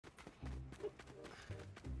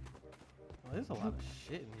There's a lot of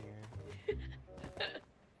shit in here.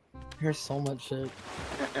 There's so much shit.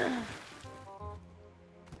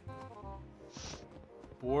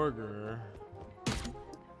 Burger.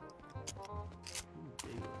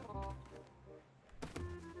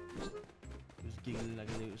 Just giggling like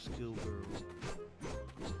a little schoolgirl.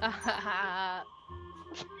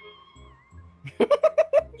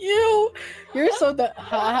 You're so ha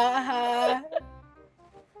ha ha.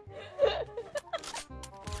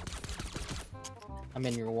 I'm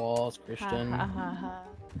in your walls, Christian.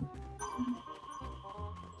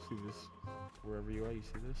 See this? Wherever you are, you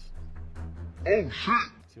see this? Oh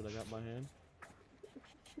shit! See what I got in my hand?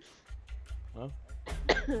 Huh?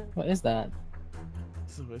 What is that?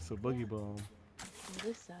 It's a boogie bomb. What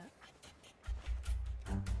is that?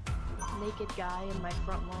 Naked guy in my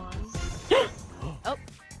front lawn. Oh.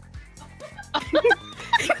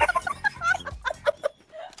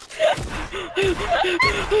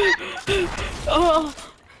 Oh!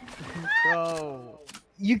 Bro!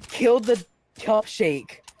 You killed the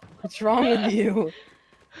cupshake. What's wrong with you?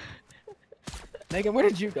 Megan, where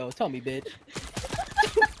did you go? Tell me, bitch.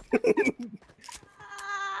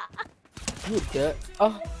 You dirt.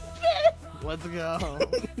 Oh. Let's go!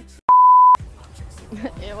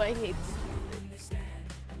 Ew, I hate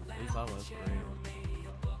At least I was great.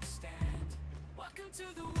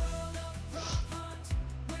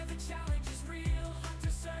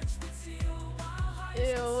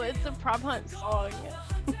 Ew, it's a prop hunt song.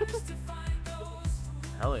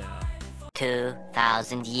 Hell yeah.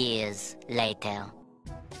 2,000 years later.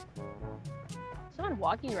 Someone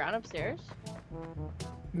walking around upstairs?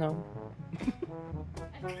 No.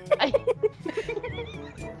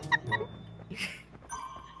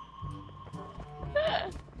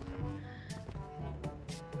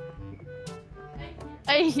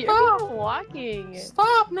 I hear people walking.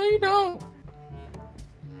 Stop! No, you don't.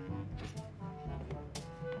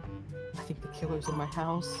 I think the killer's in my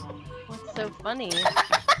house. What's so funny?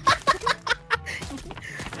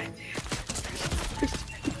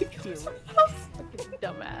 Fucking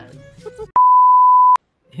dumbass.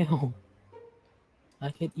 Ew. I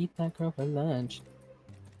could eat that girl for lunch.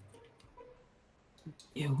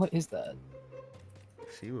 Ew, what is that?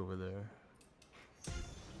 See you over there.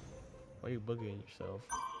 Why are you boogieing yourself?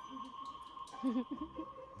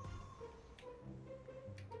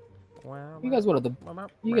 You guys wanted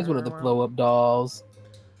the blow up dolls.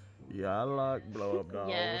 Yeah, I like blow up dolls.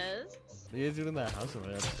 Yes. You guys doing that house over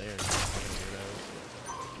there upstairs?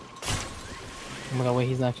 Oh my god, wait,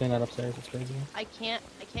 he's actually not upstairs. It's crazy. I can't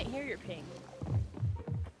hear your ping.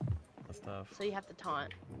 That's tough. So you have to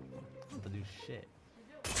taunt. I don't have to do shit.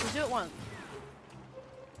 Just do it once.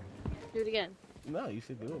 Do it again. No, you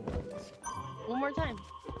should do it once. One more time.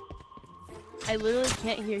 I literally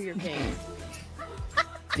can't hear your ping.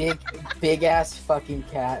 Big ass fucking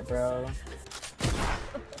cat, bro.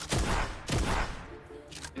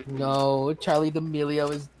 No, Charlie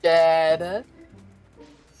D'Amelio is dead.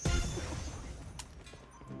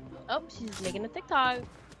 Oh, she's making a TikTok.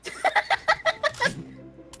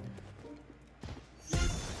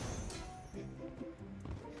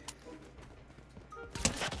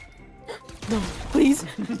 No, please.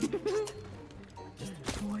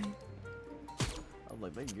 Boy. I'm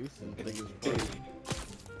like, that goose is big as fuck.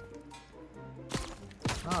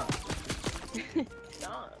 Stop.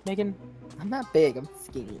 Stop. Megan, I'm not big, I'm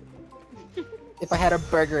skinny. If I had a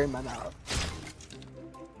burger in my mouth.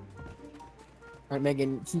 Alright,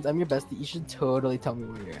 Megan, since I'm your bestie, you should totally tell me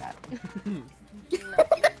where you're at.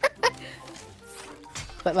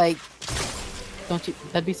 But like, don't you,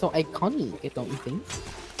 that'd be so iconic, don't you think?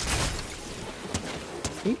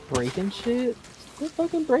 Are you breaking shit? You're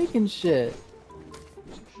fucking breaking shit.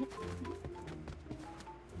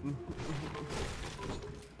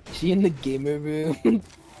 She in the gamer room.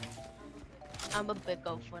 I'm a big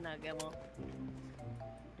old fun gamer.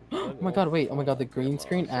 Oh my god, wait, oh my god, the green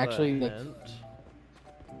screen actually like...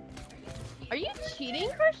 Are you cheating,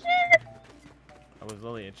 Christian? I was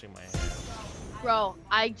literally itching my hand. Bro,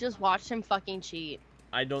 I just watched him fucking cheat.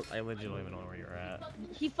 I legitimately don't even know where you're at.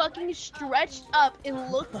 He fucking stretched up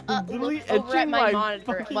and looked up, Literally looked over at my itching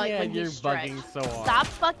monitor like when you're he stretched. bugging so hard. Stop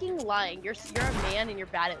fucking lying. You're a man and you're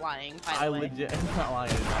bad at lying, by the way. legit, I'm not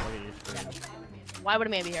lying, I'm not looking at your screen. Why would a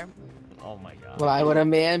man be here? Oh my god. Why would a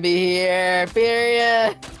man be here?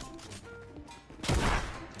 Period.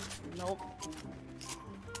 Nope.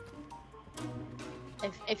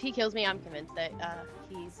 If he kills me, I'm convinced that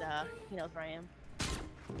he knows where I am.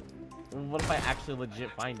 What if I actually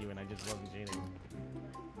legit find you and I just wasn't cheating?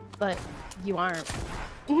 But you aren't.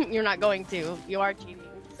 You're not going to. You are cheating.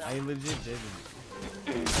 So. I legit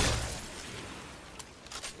didn't.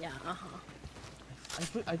 Yeah,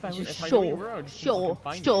 If I knew where you Sure, were, I'd just sure, fucking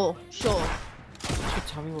find sure, you. sure. You should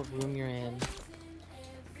tell me what room you're in.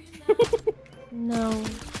 No. I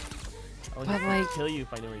would But, just like- kill you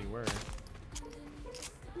if I knew where you were.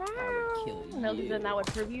 I would kill you. No, because then that would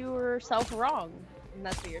prove you yourself wrong. And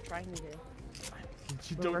that's what you're trying to do.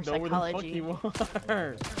 You Reverse don't know where the fuck psychology. you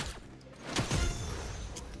are.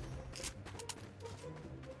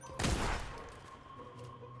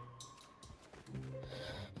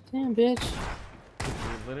 Damn, bitch.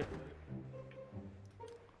 You lit it?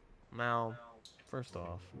 Now, first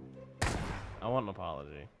off, I want an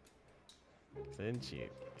apology. 'Cause I didn't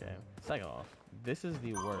cheat, okay? Second off, this is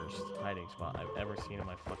the worst hiding spot I've ever seen in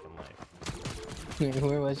my fucking life.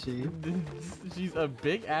 Where was she? She's a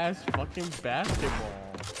big ass fucking basketball.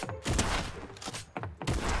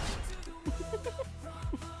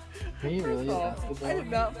 Are you really? Oh, I did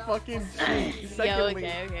not fucking cheat. Yeah, Secondly,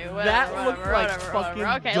 okay, that whatever, looked like whatever, fucking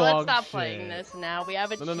whatever. Okay, dog let's stop shit. playing this now. We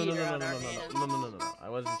have a No, cheater on our hands. no. I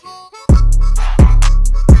wasn't cheating.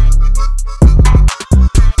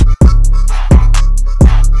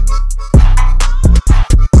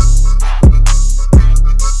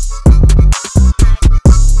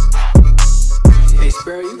 Hey,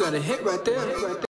 Sparrow, you got a hit right there.